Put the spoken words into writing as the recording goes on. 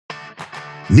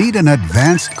Need an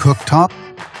advanced cooktop?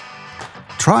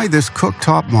 Try this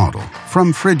cooktop model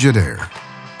from Frigidaire.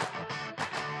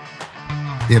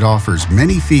 It offers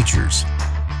many features: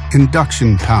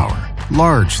 induction power,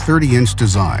 large 30-inch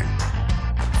design,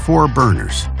 4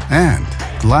 burners, and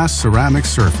glass ceramic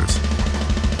surface,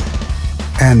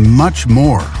 and much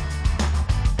more.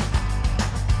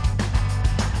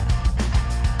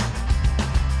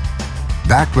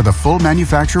 Backed with a full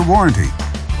manufacturer warranty,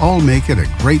 all make it a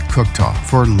great cooktop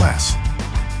for less.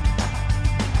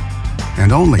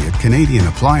 And only at Canadian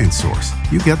Appliance Source,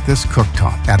 you get this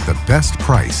cooktop at the best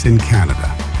price in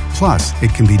Canada. Plus,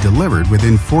 it can be delivered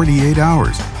within 48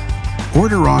 hours.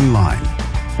 Order online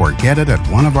or get it at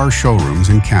one of our showrooms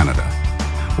in Canada.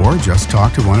 Or just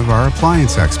talk to one of our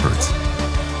appliance experts.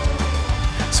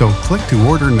 So click to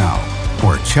order now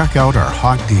or check out our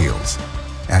hot deals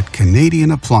at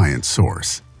Canadian Appliance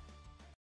Source.